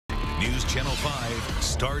News Channel 5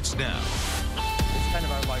 starts now. It's kind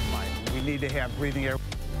of our lifeline. We need to have breathing air.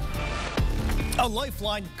 A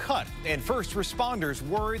lifeline cut, and first responders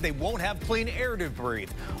worry they won't have clean air to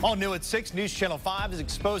breathe. All new at 6, News Channel 5 is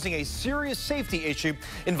exposing a serious safety issue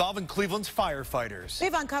involving Cleveland's firefighters.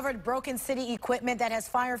 We've uncovered broken city equipment that has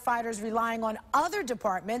firefighters relying on other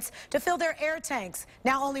departments to fill their air tanks.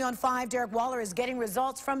 Now only on 5, Derek Waller is getting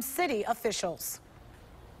results from city officials.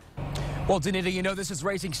 Well, Danita, you know this is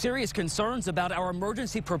raising serious concerns about our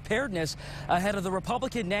emergency preparedness ahead of the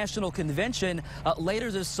Republican National Convention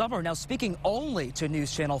later this summer. Now, speaking only to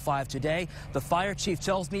News Channel 5 today, the fire chief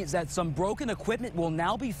tells me that some broken equipment will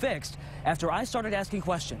now be fixed after I started asking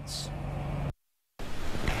questions.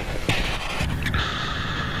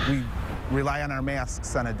 We rely on our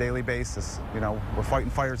masks on a daily basis. You know, we're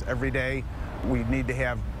fighting fires every day. We need to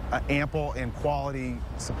have an ample and quality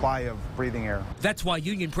supply of breathing air. That's why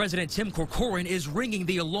Union President Tim Corcoran is ringing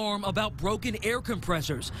the alarm about broken air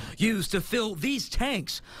compressors used to fill these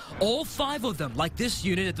tanks. All 5 of them, like this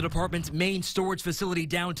unit at the department's main storage facility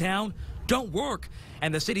downtown, don't work,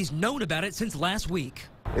 and the city's known about it since last week.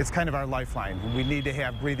 It's kind of our lifeline. We need to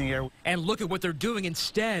have breathing air. And look at what they're doing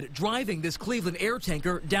instead, driving this Cleveland air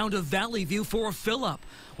tanker down to Valley View for a fill-up.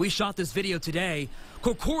 We shot this video today.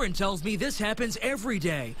 Corcoran tells me this happens every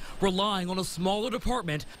day, relying on a smaller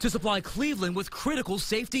department to supply Cleveland with critical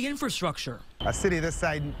safety infrastructure. A city this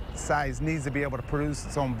size needs to be able to produce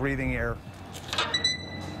its own breathing air.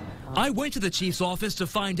 I went to the chief's office to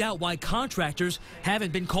find out why contractors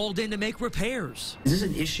haven't been called in to make repairs. Is this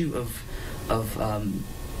an issue of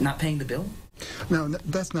not paying the bill? No,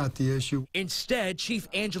 that's not the issue. Instead, Chief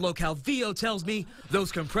Angelo Calvillo tells me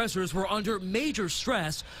those compressors were under major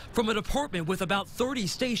stress from a department with about 30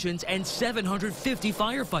 stations and 750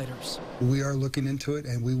 firefighters. We are looking into it,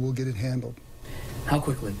 and we will get it handled. How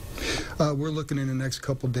quickly? We're looking in the next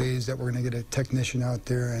couple days that we're going to get a technician out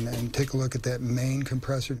there and take a look at that main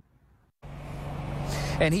compressor.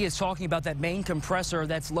 And he is talking about that main compressor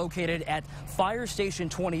that's located at Fire Station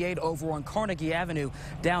 28 over on Carnegie Avenue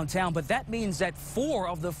downtown. But that means that 4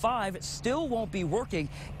 of the 5 still won't be working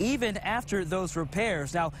even after those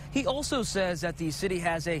repairs. Now, he also says that the city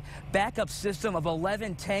has a backup system of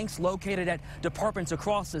 11 tanks located at departments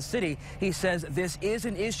across the city. He says this is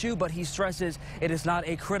an issue, but he stresses it is not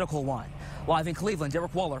a critical one. Live in Cleveland,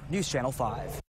 Derek Waller, News Channel 5.